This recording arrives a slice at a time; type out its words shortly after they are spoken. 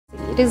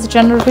is a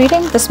general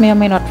reading. This may or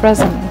may not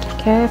resonate.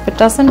 Okay, if it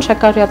doesn't,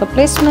 check out your other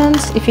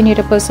placements. If you need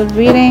a personal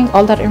reading,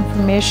 all that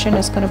information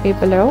is going to be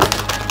below.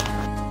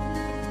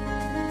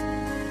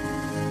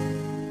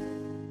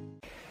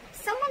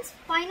 Someone's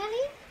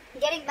finally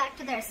getting back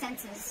to their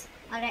senses.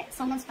 Alright,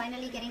 someone's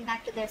finally getting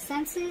back to their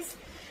senses,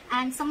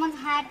 and someone's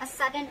had a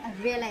sudden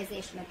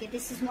realization. Okay,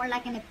 this is more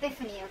like an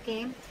epiphany.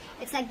 Okay,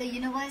 it's like the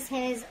universe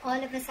has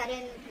all of a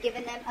sudden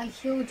given them a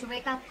huge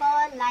wake-up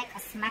call, like a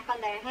smack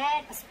on their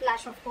head, a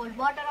splash of cold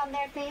water on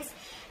their face,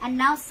 and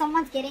now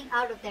someone's getting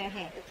out of their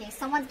head. Okay,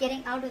 someone's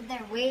getting out of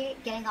their way,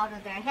 getting out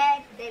of their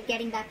head. They're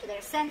getting back to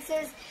their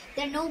senses.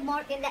 They're no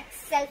more in that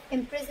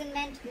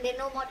self-imprisonment. They're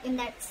no more in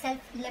that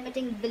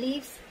self-limiting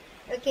beliefs.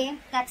 Okay,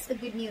 that's the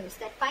good news,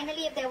 that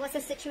finally, if there was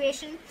a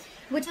situation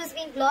which was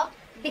being blocked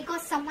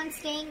because someone's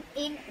staying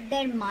in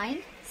their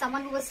mind,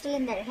 someone who was still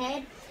in their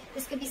head,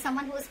 this could be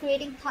someone who was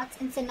creating thoughts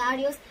and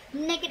scenarios,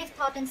 negative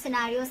thought and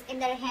scenarios in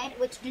their head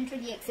which didn't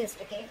really exist.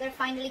 Okay, they're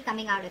finally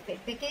coming out of it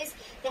because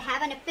they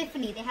have an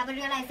epiphany, they have a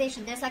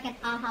realization. There's like an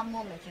aha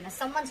moment, you know,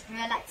 someone's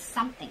realized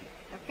something.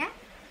 Okay,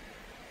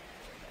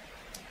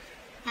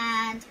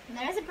 and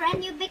there is a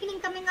brand new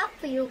beginning coming up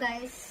for you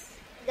guys.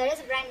 There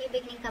is a brand new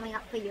beginning coming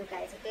up for you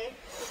guys. Okay,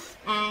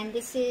 and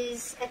this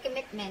is a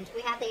commitment.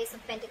 We have the Ace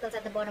of Pentacles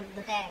at the bottom of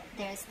the deck.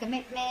 There is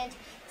commitment,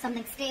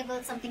 something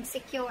stable, something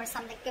secure,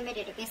 something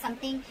committed. Okay,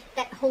 something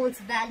that holds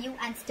value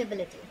and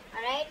stability.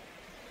 All right.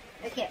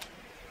 Okay,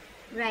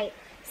 right.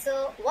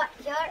 So what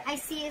here I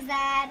see is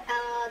that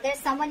there's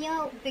someone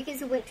here,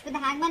 because with the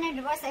Hangman in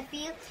reverse, I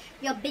feel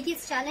your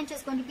biggest challenge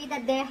is going to be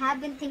that there have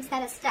been things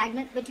that are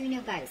stagnant between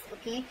you guys.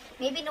 Okay,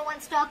 maybe no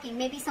one's talking,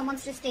 maybe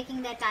someone's just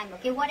taking their time.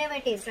 Okay, whatever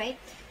it is, right?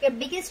 Your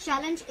biggest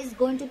challenge is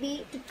going to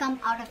be to come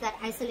out of that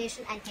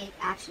isolation and take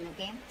action.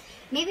 Okay,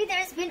 maybe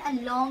there's been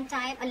a long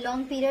time, a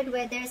long period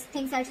where there's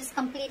things are just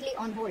completely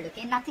on hold.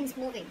 Okay, nothing's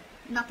moving.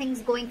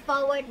 Nothing's going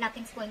forward,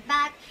 nothing's going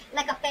back,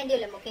 like a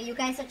pendulum. Okay, you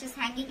guys are just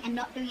hanging and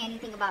not doing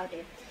anything about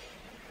it.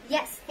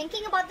 Yes,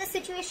 thinking about the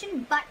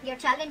situation, but your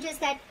challenge is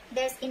that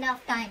there's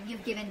enough time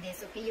you've given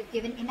this. Okay, you've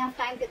given enough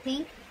time to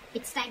think.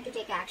 It's time to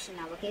take action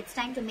now. Okay, it's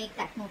time to make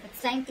that move.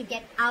 It's time to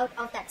get out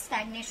of that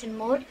stagnation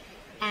mode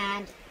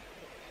and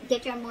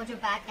get your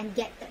mojo back and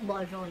get the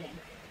ball rolling.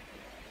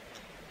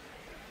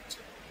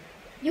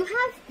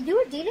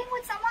 You're dealing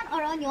with someone,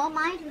 or on your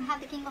mind you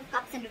have the King of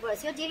Cups in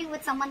reverse. You're dealing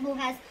with someone who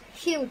has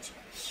huge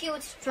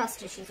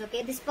trust issues.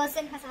 Okay, this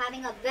person is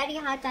having a very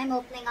hard time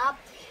opening up.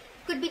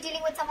 Could be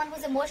dealing with someone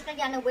who's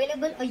emotionally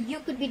unavailable, or you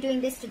could be doing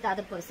this to the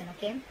other person.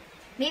 Okay,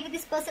 maybe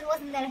this person was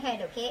in their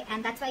head. Okay,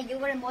 and that's why you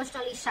were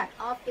emotionally shut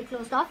off. You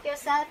closed off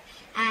yourself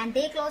and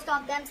they closed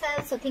off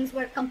themselves, so things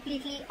were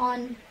completely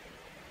on.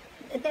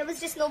 There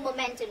was just no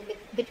momentum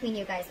between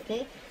you guys.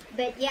 Okay,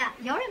 but yeah,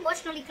 you're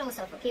emotionally closed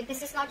off. Okay,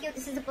 this is not you,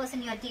 this is the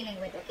person you're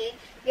dealing with. Okay,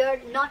 you're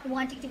not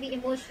wanting to be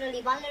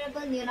emotionally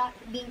vulnerable, you're not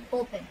being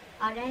open.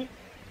 All right.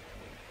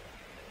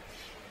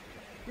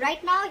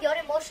 Right now, your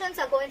emotions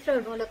are going through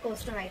a roller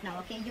coaster right now.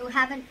 Okay,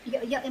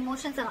 your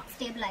emotions are not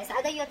stabilized.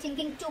 Either you're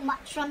thinking too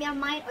much from your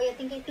mind, or you're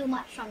thinking too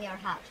much from your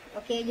heart.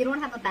 Okay, you don't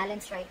have a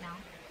balance right now.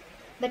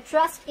 But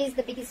trust is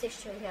the biggest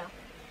issue here.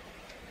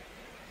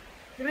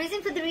 The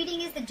reason for the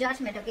reading is the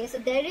Judgment. Okay, so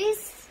there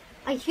is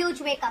a huge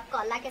wake-up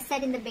call, like I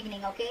said in the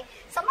beginning. Okay,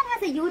 someone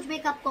has a huge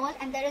wake-up call,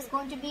 and there is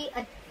going to be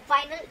a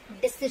final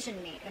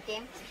decision made.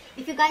 Okay,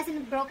 if you guys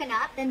have broken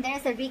up, then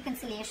there's a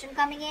reconciliation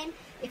coming in.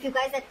 If you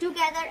guys are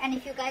together, and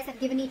if you guys have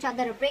given each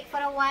other a break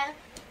for a while,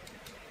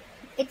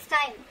 it's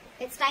time.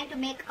 It's time to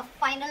make a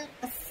final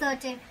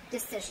assertive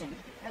decision.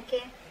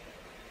 Okay,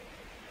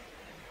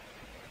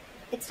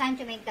 it's time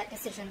to make that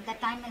decision.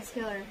 That time is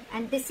here,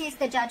 and this is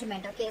the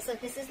Judgment. Okay, so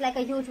this is like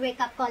a huge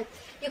wake-up call.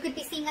 You could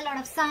be seeing a lot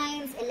of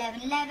signs,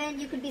 11:11.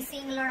 You could be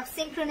seeing a lot of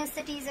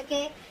synchronicities.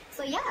 Okay,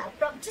 so yeah,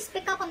 just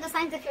pick up on the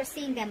signs if you're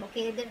seeing them.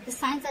 Okay, the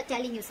signs are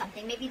telling you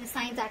something. Maybe the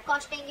signs are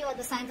cautioning you, or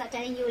the signs are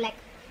telling you like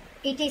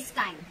it is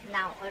time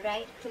now. All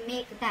right, to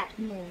make that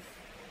move.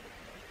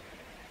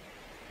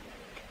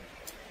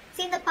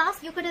 See, in the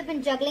past, you could have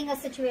been juggling a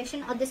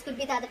situation, or this could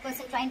be the other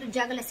person trying to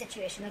juggle a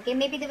situation. Okay,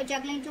 maybe they were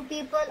juggling two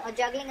people, or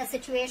juggling a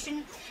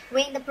situation,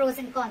 weighing the pros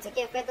and cons.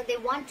 Okay, whether they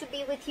want to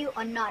be with you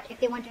or not, if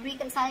they want to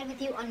reconcile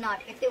with you or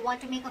not, if they want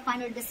to make a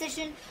final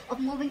decision of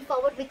moving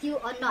forward with you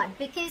or not.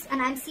 Because,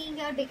 and I'm seeing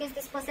here, because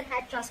this person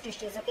had trust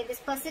issues. Okay, this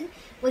person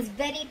was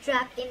very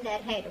trapped in their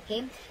head.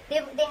 Okay,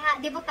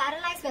 they were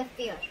paralyzed by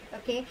fear.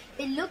 Okay,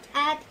 they looked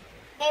at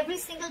every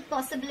single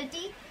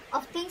possibility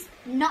of things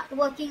not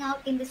working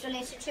out in this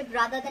relationship,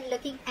 rather than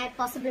looking at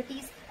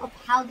possibilities of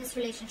how this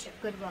relationship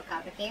could work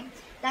out. Okay,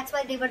 that's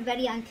why they were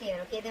very unclear.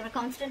 Okay, they were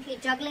constantly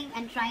juggling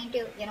and trying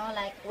to, you know,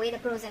 like weigh the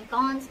pros and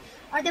cons,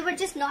 or they were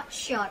just not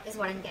sure, is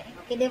what I'm getting.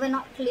 Okay, they were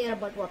not clear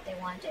about what they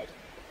wanted.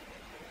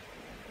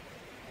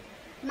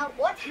 Now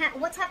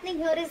what's happening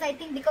here is, I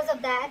think because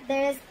of that,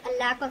 there is a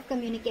lack of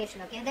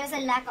communication. Okay, there's a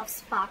lack of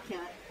spark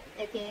here.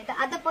 Okay, the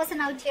other person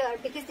out here,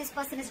 because this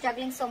person is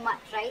juggling so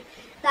much, right?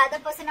 The other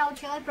person out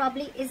here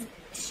probably is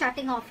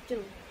shutting off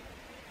too.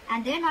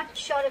 and they're not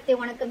sure if they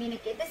want to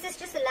communicate. This is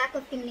just a lack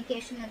of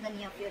communication in the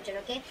near future,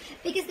 okay?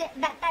 Because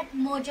that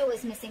mojo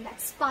is missing, that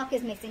spark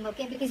is missing,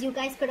 okay? Because you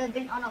guys could have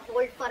been on a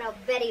hold for a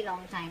very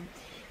long time.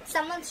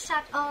 Someone's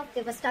shut off,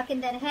 they were stuck in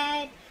their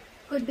head,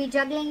 could be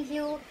juggling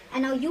you,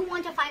 and now you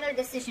want a final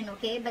decision,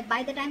 okay? But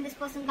by the time this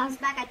person comes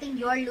back, I think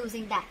you're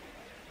losing that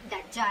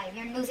jive,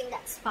 you're losing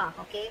that spark,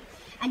 okay?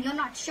 And you're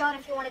not sure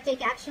if you want to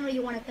take action or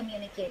you want to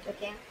communicate,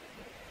 okay?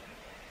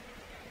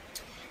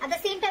 At the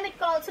same time, it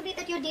could also be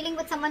that you're dealing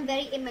with someone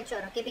very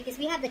immature, okay? Because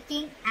we have the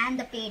king and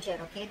the page here,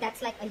 okay?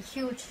 That's like a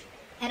huge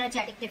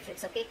energetic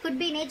difference, okay? Could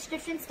be an age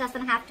difference,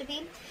 doesn't have to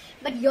be.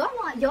 But you're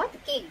the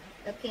king,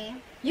 okay?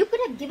 You could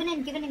have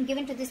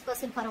given to this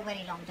person for a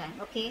very long time,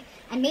 okay?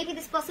 And maybe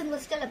this person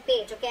was still a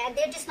page, okay? And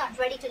they're just not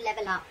ready to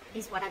level up,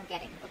 is what I'm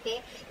getting,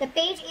 okay? The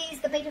page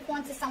of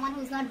wands is someone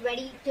who's not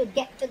ready to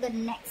get to the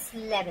next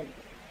level,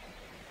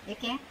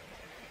 okay?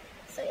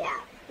 So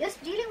yeah, you're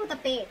dealing with a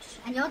page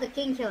and you're the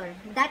king here.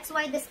 That's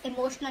why this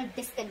emotional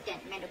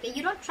discontentment, okay?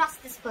 You don't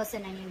trust this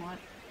person anymore.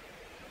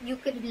 You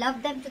could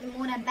love them to the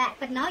moon and back,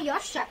 but now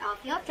you're shut off.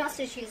 You have trust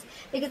issues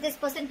because this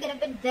person could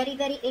have been very,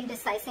 very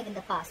indecisive in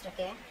the past,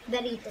 okay?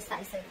 Very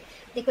indecisive.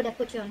 They could have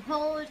put you on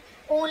hold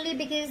only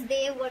because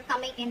they were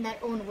coming in their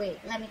own way.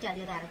 Let me tell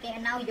you that, okay?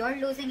 And now you're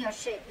losing your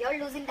shit.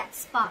 You're losing that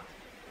spark,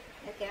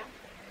 okay?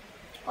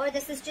 Or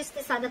this is just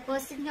this other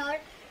person here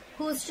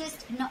who's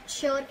just not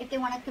sure if they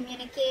want to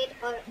communicate,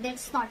 or they're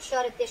just not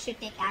sure if they should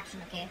take action,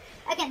 okay?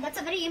 Again,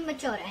 that's a very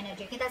immature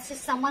energy, okay? That's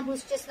just someone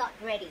who's just not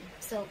ready.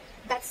 So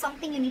that's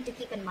something you need to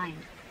keep in mind.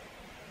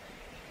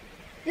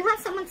 You have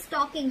someone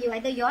stalking you.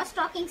 Either you're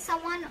stalking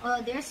someone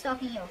or they're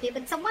stalking you, okay?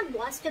 But someone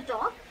wants to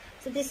talk.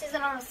 So this is a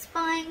lot of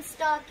spying,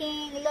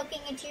 stalking,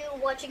 looking at you,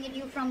 watching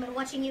you from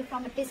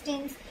a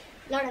distance,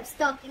 a lot of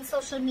stalking,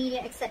 social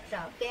media,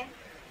 etc., okay?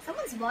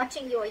 Someone's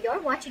watching you or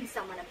you're watching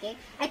someone, okay?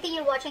 I think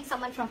you're watching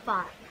someone from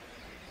far.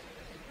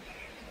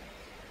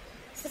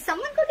 So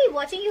someone could be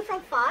watching you from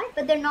far,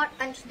 but they're not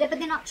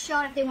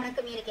sure if they want to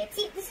communicate.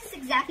 See, this is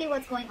exactly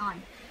what's going on.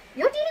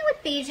 You're dealing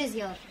with pages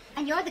here,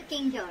 and you're the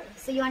king here.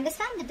 So you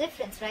understand the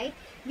difference, right?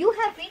 You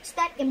have reached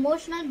that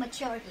emotional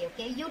maturity,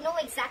 okay? You know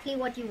exactly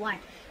what you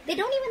want. They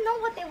don't even know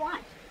what they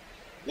want.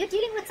 You're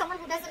dealing with someone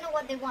who doesn't know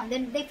what they want.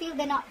 Then they feel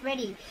they're not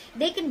ready.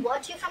 They can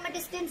watch you from a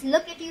distance,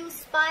 look at you,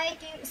 spy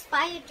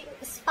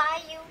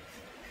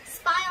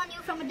on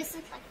you from a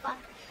distance like fuck,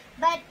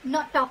 but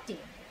not talk to you.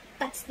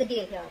 That's the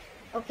deal here.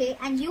 Okay,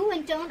 and you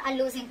in turn are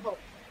losing hope.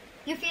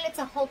 You feel it's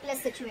a hopeless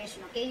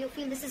situation, okay? You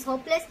feel this is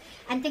hopeless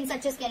and things are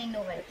just getting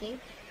nowhere, okay?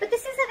 But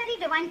this is a very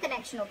divine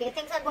connection, okay?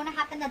 Things are going to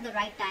happen at the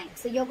right time.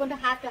 So you're going to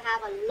have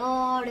a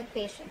lot of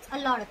patience,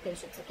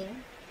 okay?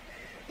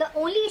 The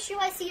only issue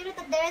I see is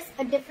that there's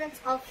a difference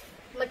of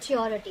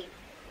maturity.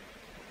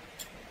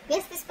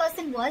 Yes, this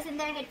person was in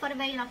their head for a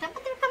very long time,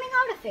 but they're coming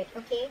out of it,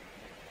 okay?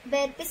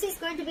 But this is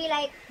going to be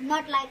like,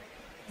 not like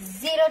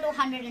 0 to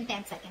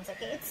 110 seconds,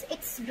 okay?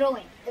 It's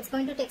growing. It's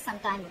going to take some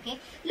time, okay?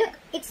 Look,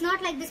 it's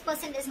not like this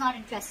person is not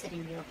interested in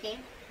you, okay?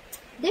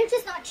 They're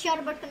just not sure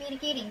about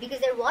communicating because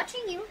they're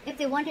watching you. If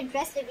they weren't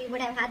interested, we would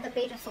have had the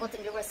page of swords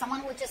in reverse. Someone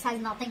who just has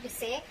nothing to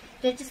say,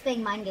 they're just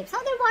playing mind games. Now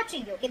they're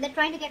watching you, okay? They're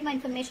trying to get more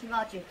information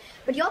about you.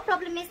 But your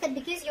problem is that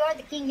because you're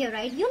the king here,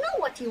 right? You know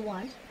what you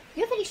want.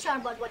 You're very sure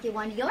about what you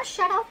want. You're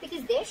shut off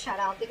because they're shut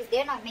off because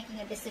they're not making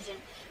a decision.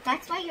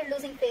 That's why you're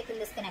losing faith in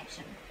this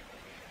connection.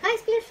 Guys,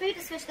 feel free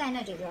to switch the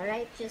energies,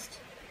 alright? Just,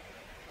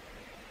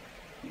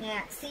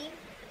 yeah, see?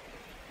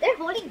 They're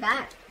holding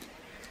back.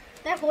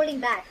 They're holding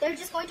back. They're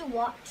just going to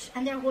watch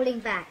and they're holding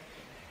back.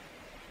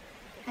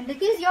 And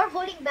because you're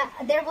holding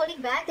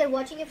back, they're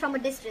watching you from a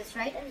distance,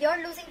 right? And you're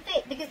losing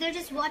faith because they're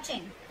just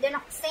watching. They're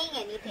not saying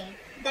anything.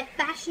 That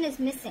passion is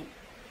missing.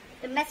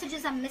 The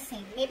messages are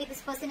missing. Maybe this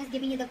person is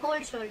giving you the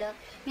cold shoulder.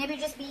 Maybe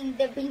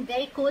they're being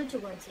very cold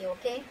towards you,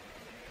 okay?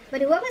 But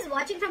whoever's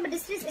watching from a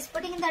distance is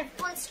putting in their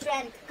full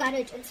strength,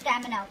 courage, and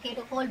stamina, okay,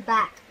 to hold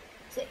back.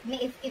 So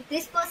if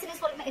this person is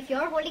if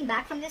you're holding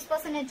back from this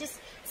person and just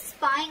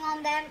spying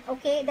on them,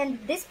 okay, then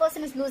this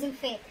person is losing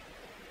faith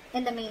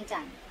in the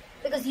meantime.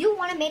 Because you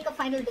want to make a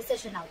final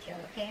decision out here,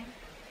 okay?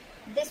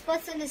 This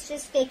person is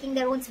just taking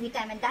their own sweet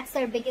time, and that's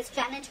their biggest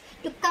challenge,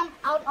 to come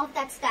out of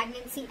that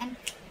stagnancy and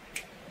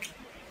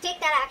take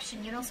that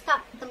action, you know,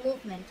 start the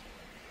movement.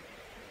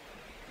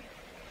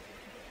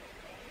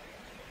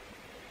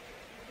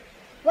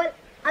 Well,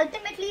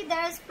 ultimately,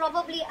 there's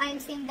probably, I'm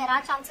seeing there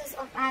are chances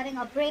of having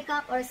a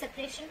breakup or a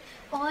separation,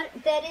 or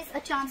there is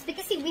a chance,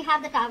 because see, we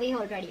have the tower here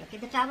already, okay?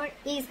 The tower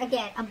is,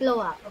 again, a blow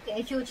up,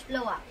 okay? A huge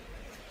blow up.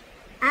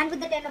 And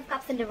with the 10 of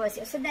cups in reverse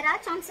here. So there are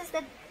chances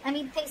that, I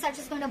mean, things are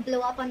just going to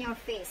blow up on your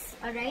face,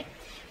 alright?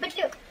 But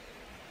look,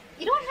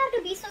 you don't have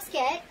to be so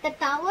scared. The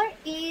tower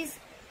is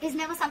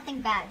never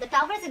something bad. The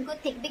tower is a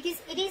good thing because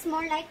it is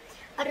more like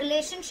a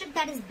relationship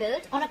that is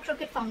built on a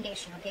crooked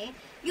foundation, okay?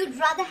 You'd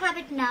rather have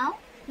it now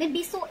Then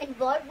be so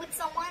involved with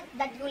someone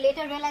that you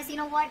later realize, you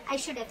know what, I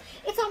should have.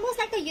 It's almost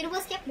like the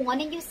universe kept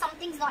warning you,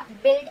 something's not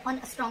built on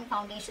a strong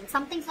foundation.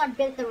 Something's not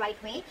built the right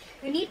way.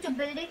 You need to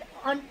build it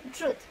on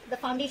truth. The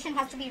foundation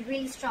has to be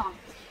really strong.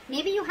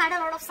 Maybe you had a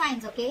lot of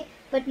signs, okay?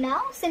 But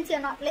now, since you're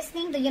not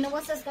listening, the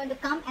universe is going to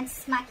come and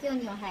smack you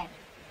on your head.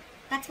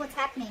 That's what's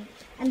happening.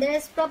 And there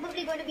is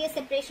probably going to be a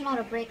separation or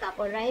a breakup,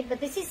 alright?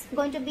 But this is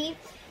going to be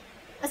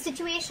a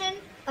situation,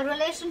 a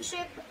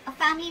relationship, a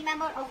family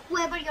member, or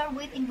whoever you're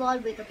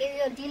involved with, okay?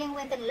 You're dealing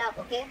with in love,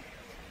 okay?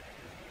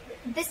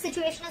 This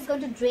situation is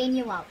going to drain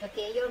you out,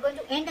 okay? You're going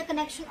to end a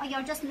connection, or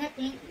you're just not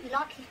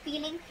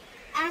feeling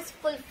as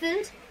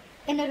fulfilled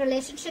in a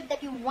relationship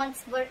that you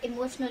once were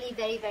emotionally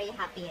very, very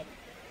happy in,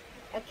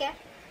 okay?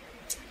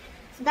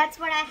 So that's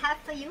what I have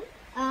for you.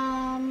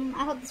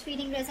 I hope this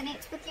reading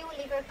resonates with you.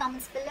 Leave your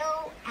comments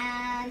below,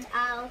 and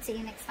I'll see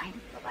you next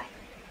time. Bye-bye.